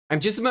I'm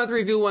just about to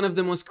review one of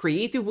the most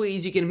creative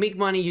ways you can make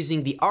money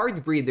using the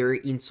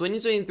Artbreeder in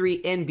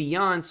 2023 and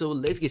beyond, so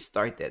let's get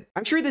started.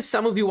 I'm sure that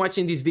some of you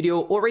watching this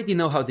video already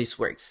know how this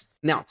works.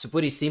 Now, to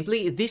put it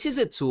simply, this is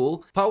a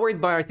tool powered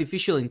by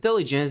artificial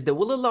intelligence that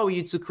will allow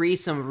you to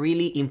create some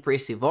really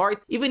impressive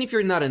art, even if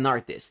you're not an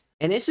artist.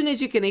 And as soon as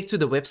you connect to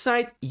the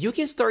website, you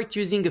can start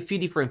using a few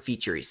different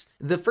features.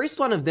 The first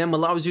one of them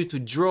allows you to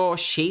draw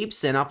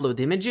shapes and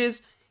upload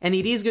images, and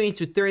it is going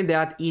to turn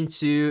that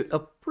into a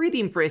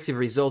pretty impressive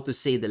result, to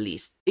say the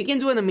least. It can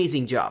do an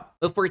amazing job.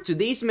 But for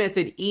today's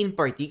method in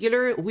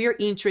particular, we are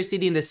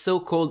interested in the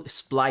so-called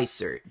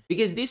splicer,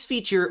 because this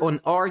feature on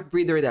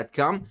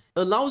artbreeder.com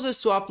allows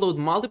us to upload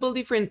multiple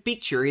different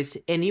pictures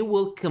and it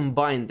will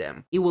combine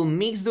them. It will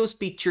mix those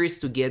pictures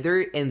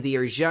together and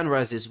their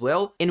genres as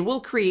well, and will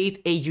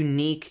create a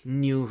unique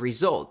new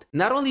result.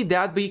 Not only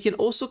that, but you can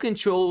also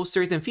control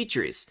certain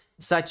features,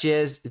 such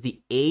as the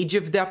age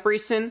of that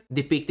person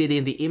depicted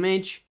in the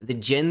image, the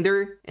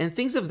gender, and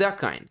things of that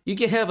kind. You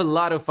can have a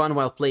lot of fun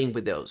while playing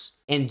with those.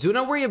 And do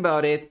not worry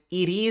about it,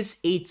 it is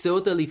a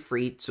totally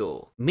free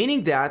tool,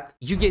 meaning that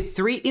you get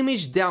 3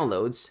 image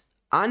downloads,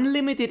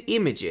 unlimited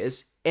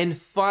images, and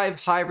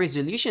 5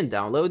 high-resolution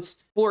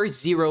downloads for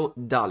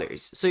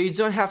 $0, so you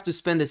don't have to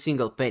spend a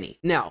single penny.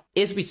 Now,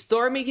 as we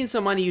start making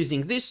some money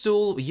using this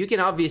tool, you can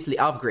obviously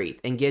upgrade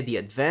and get the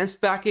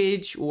advanced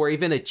package or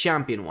even a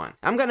champion one.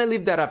 I'm gonna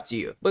leave that up to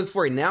you. But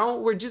for now,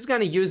 we're just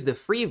gonna use the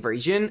free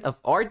version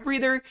of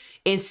Artbreeder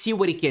and see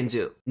what it can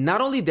do. Not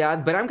only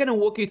that, but I'm gonna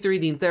walk you through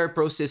the entire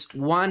process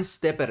one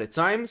step at a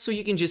time so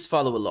you can just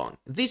follow along.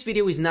 This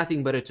video is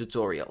nothing but a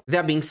tutorial.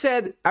 That being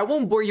said, I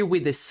won't bore you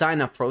with the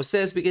sign up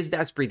process because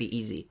that's pretty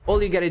easy.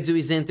 All you gotta do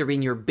is enter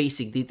in your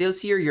basic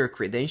details here, your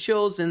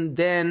credentials, and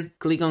then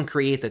click on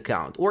create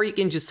account, or you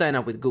can just sign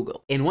up with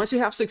Google. And once you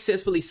have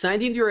successfully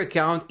signed into your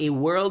account, a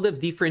world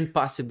of different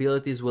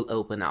possibilities will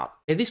open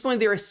up. At this point,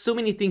 there are so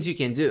many things you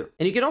can do,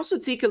 and you can also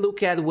take a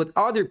look at what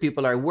other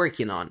people are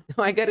working on.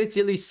 I gotta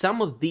tell you,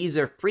 some of these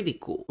are pretty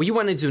cool. What you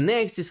want to do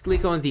next is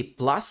click on the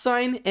plus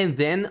sign and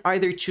then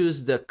either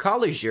choose the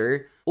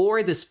collager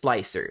or the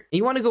splicer. And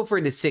you want to go for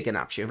the second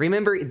option.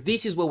 Remember,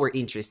 this is what we're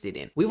interested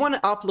in. We want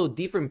to upload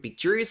different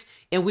pictures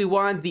and we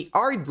want the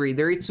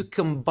Artbreeder to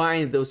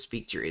combine those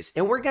pictures,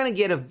 and we're gonna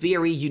get a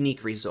very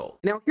unique result.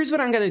 Now, here's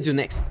what I'm gonna do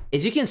next.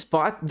 As you can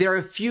spot, there are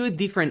a few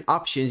different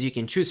options you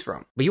can choose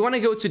from, but you want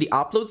to go to the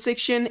upload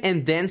section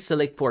and then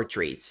select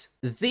portraits.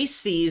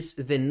 This is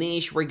the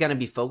niche we're gonna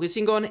be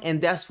focusing on,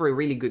 and that's for a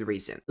really good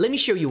reason. Let me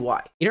show you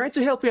why. In order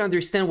to help you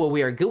understand what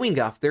we are going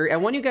after, I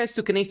want you guys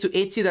to connect to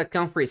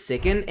Etsy.com for a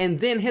second and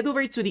then head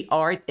over to the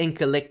art and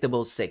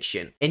collectibles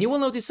section. And you will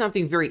notice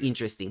something very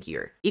interesting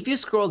here. If you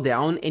scroll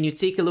down and you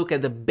take a look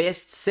at the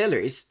best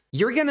sellers,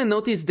 you're gonna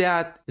notice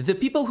that the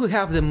people who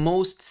have the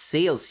most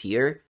sales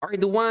here are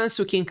the ones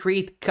who can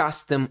create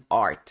custom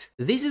art.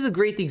 This is a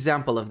great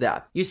example of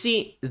that. You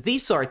see,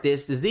 this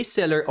artist, this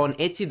seller on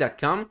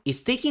Etsy.com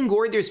is taking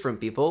orders from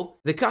people,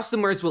 the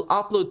customers will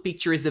upload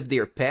pictures of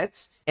their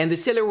pets, and the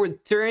seller will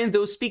turn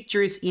those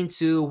pictures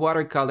into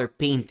watercolor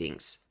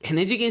paintings. And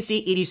as you can see,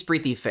 it is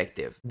pretty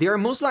effective. They are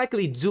most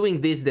likely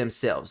doing this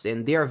themselves,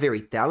 and they are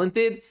very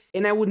talented,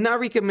 and I would not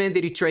recommend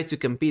that you try to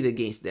compete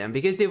against them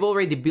because they've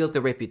already built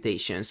a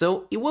reputation,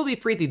 so it will be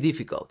pretty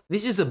difficult.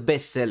 This is a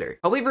bestseller.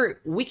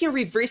 However, we can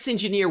reverse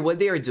engineer what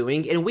they are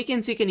doing and we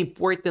can take an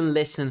important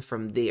lesson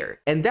from there.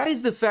 And that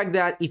is the fact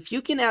that if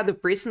you can add a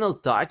personal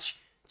touch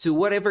to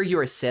whatever you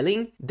are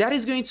selling, that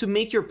is going to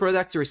make your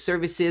products or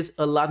services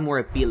a lot more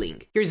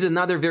appealing. Here's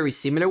another very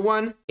similar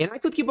one, and I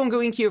could keep on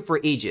going here for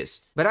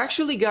ages, but I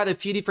actually got a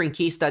few different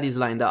case studies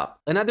lined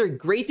up. Another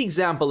great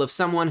example of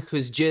someone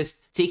who's just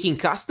taking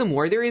custom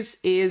orders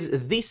is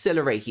this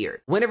seller right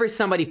here. Whenever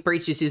somebody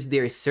purchases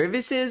their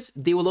services,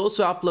 they will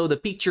also upload a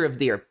picture of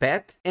their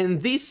pet,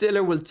 and this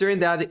seller will turn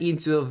that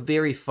into a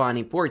very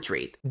funny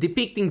portrait,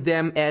 depicting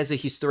them as a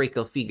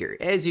historical figure.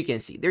 As you can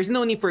see, there's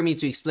no need for me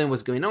to explain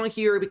what's going on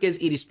here because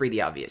it is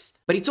pretty obvious,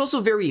 but it's also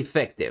very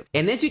effective.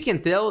 And as you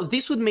can tell,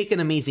 this would make an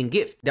amazing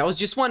gift. That was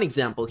just one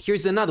example.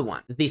 Here's another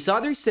one. This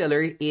other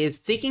seller is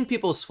taking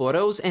people's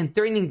photos and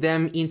turning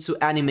them into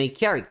anime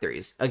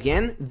characters.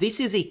 Again,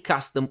 this is a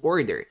custom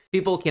order.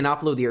 People can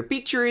upload their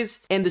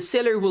pictures and the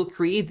seller will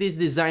create this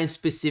design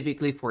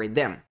specifically for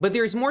them. But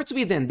there's more to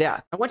it than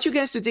that. I want you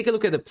guys to take a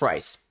look at the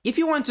price. If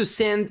you want to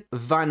send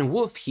Van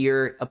Woof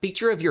here a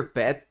picture of your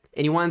pet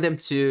and you want them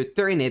to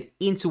turn it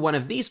into one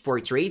of these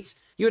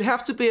portraits, you would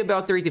have to pay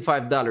about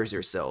 $35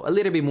 or so, a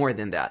little bit more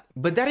than that.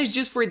 But that is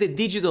just for the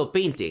digital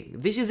painting.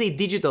 This is a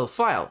digital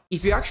file.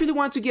 If you actually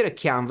want to get a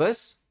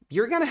canvas,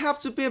 you're gonna have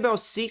to pay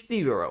about 60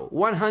 euro,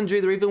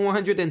 100 or even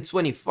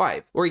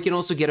 125. Or you can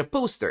also get a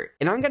poster.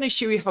 And I'm gonna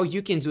show you how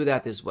you can do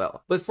that as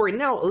well. But for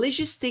now, let's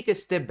just take a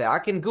step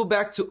back and go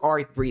back to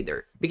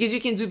Artbreeder. because you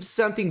can do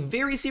something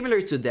very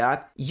similar to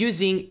that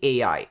using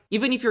AI,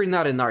 even if you're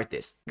not an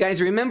artist.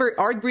 Guys, remember,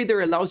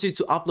 Artbreeder allows you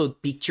to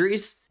upload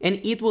pictures and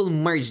it will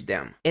merge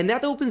them. And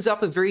that opens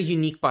up a very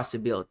unique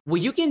possibility. What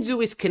you can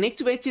do is connect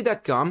to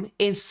Etsy.com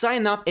and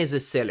sign up as a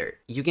seller.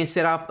 You can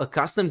set up a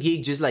custom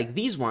gig just like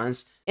these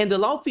ones and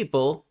allow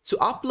people to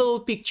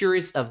upload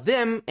pictures of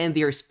them and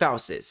their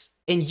spouses.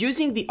 And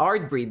using the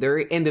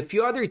Artbreeder and a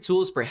few other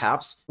tools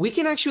perhaps, we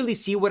can actually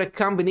see what a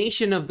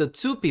combination of the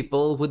two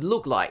people would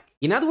look like.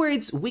 In other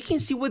words, we can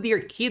see what their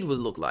kid would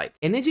look like.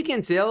 And as you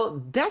can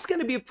tell, that's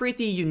gonna be a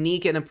pretty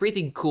unique and a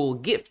pretty cool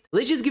gift.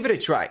 Let's just give it a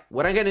try.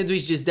 What I'm gonna do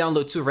is just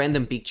download 2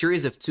 random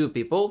pictures of 2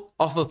 people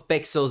off of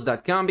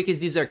pexels.com because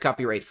these are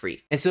copyright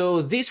free. And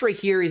so this right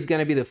here is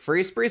gonna be the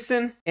first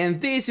person,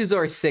 and this is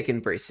our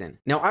second person.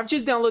 Now I've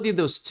just downloaded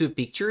those 2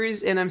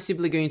 pictures and I'm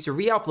simply going to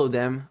re-upload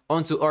them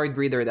onto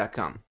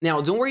artbreeder.com.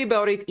 Now don't worry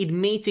about it, it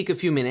may take a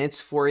few minutes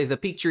for the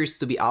pictures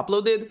to be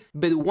uploaded,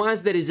 but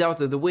once that is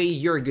out of the way,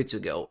 you're good to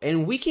go.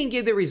 And we can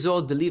get the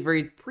result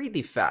delivered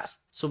pretty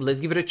fast. So let's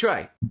give it a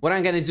try. What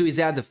I'm gonna do is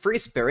add the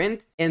first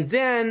parent and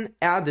then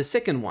add the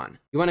second one.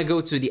 You wanna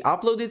go to the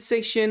uploaded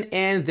section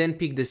and then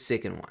pick the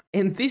second one.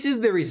 And this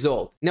is the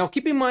result. Now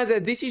keep in mind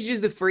that this is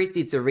just the first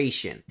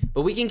iteration,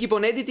 but we can keep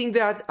on editing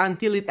that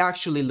until it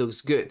actually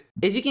looks good.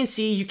 As you can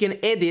see, you can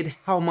edit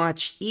how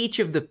much each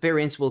of the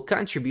parents will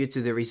contribute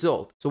to the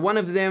result. So one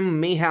of them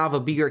may have a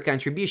bigger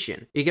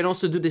contribution. You can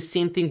also do the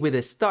same thing with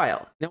the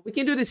style. Now we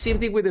can do the same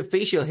thing with the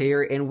facial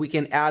hair and we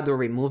can add or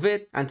remove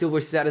it until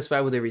we're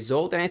satisfied with the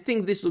result. And I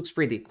think this looks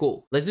pretty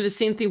cool. Let's do the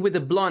same thing with the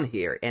blonde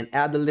hair and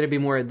add a little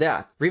bit more of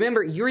that.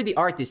 Remember, you're the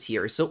artist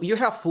here, so you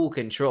have full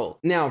control.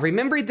 Now,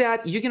 remember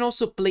that you can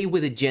also play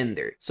with the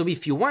gender. So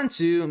if you want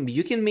to,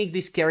 you can make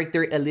this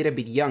character a little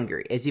bit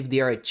younger, as if they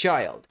are a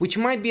child, which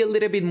might be a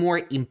little bit more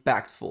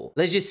impactful.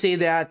 Let's just say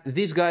that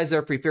these guys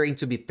are preparing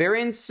to be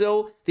parents,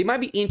 so they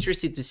might be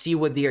interested to see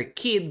what their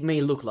kid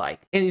may look like.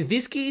 And in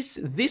this case,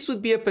 this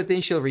would be a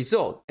potential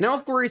result. And now,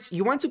 of course,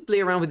 you want to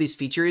play around with these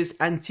features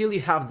until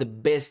you have the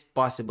best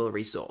possible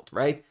result,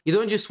 right? You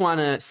don't just want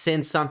to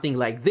send something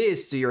like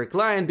this to your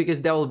client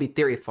because that will be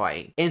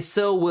terrifying. And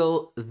so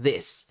will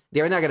this.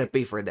 They're not gonna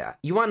pay for that.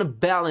 You wanna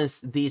balance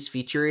these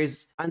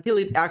features until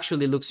it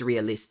actually looks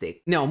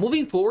realistic. Now,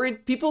 moving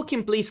forward, people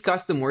can place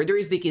custom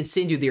orders, they can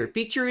send you their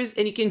pictures,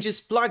 and you can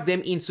just plug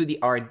them into the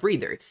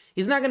Artbreeder.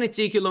 It's not gonna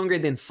take you longer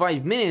than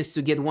 5 minutes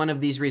to get one of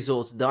these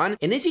results done,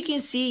 and as you can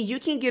see, you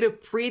can get a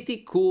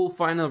pretty cool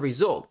final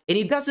result. And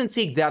it doesn't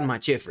take that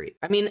much effort.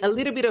 I mean, a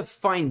little bit of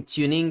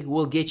fine-tuning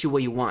will get you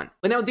what you want.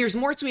 But now there's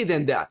more to it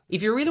than that.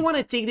 If you really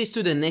wanna take this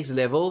to the next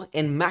level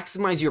and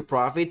maximize your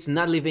profits,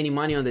 not leave any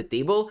money on the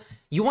table,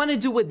 you want to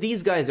do what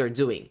these guys are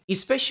doing,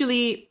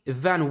 especially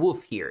Van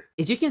Woof here.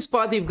 As you can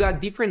spot, they've got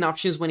different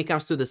options when it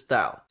comes to the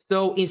style.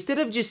 So instead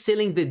of just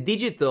selling the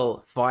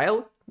digital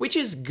file, which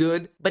is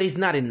good, but it's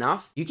not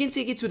enough, you can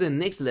take it to the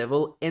next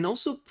level and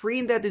also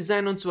print that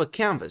design onto a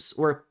canvas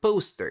or a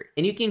poster,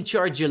 and you can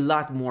charge a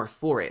lot more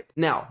for it.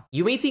 Now,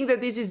 you may think that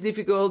this is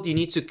difficult, you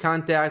need to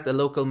contact a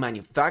local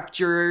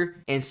manufacturer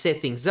and set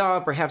things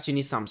up, perhaps you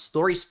need some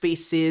storage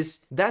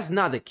spaces. That's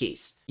not the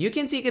case. You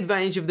can take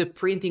advantage of the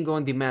printing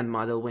on demand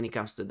model when it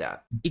comes to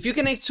that. If you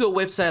connect to a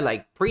website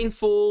like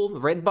Printful,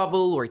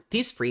 Redbubble, or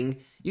Teespring,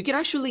 you can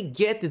actually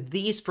get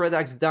these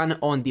products done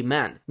on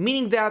demand,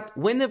 meaning that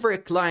whenever a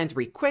client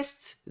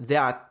requests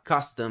that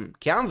custom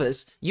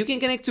canvas, you can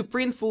connect to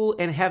Printful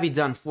and have it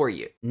done for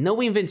you.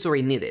 No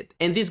inventory needed.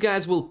 And these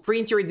guys will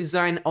print your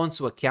design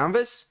onto a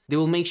canvas, they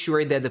will make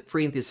sure that the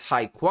print is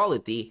high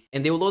quality,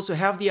 and they will also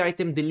have the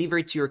item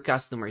delivered to your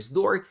customer's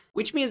door,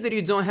 which means that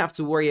you don't have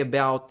to worry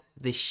about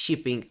the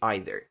shipping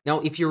either. Now,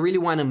 if you really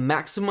want to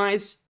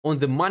maximize on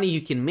the money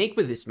you can make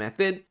with this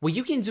method, what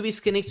you can do is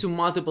connect to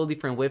multiple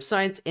different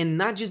websites and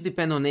not just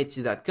depend on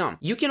Etsy.com.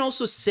 You can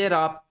also set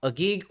up a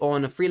gig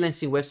on a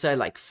freelancing website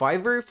like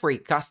Fiverr for a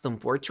custom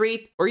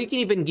portrait, or you can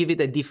even give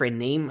it a different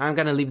name. I'm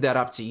gonna leave that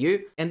up to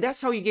you. And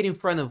that's how you get in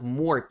front of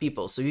more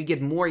people, so you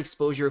get more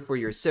exposure for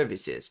your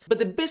services. But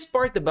the best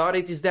part about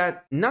it is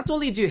that not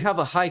only do you have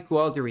a high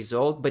quality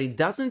result, but it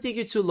doesn't take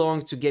you too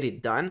long to get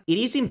it done. It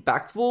is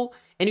impactful,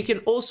 and you can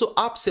also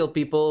upsell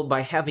people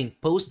by having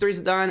posters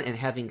done and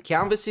having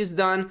canvases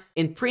done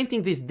and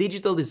printing this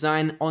digital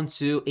design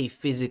onto a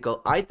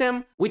physical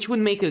item, which would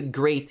make a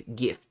great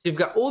gift. You've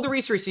got all the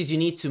resources you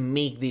need to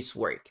make this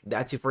work.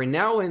 That's it for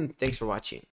now, and thanks for watching.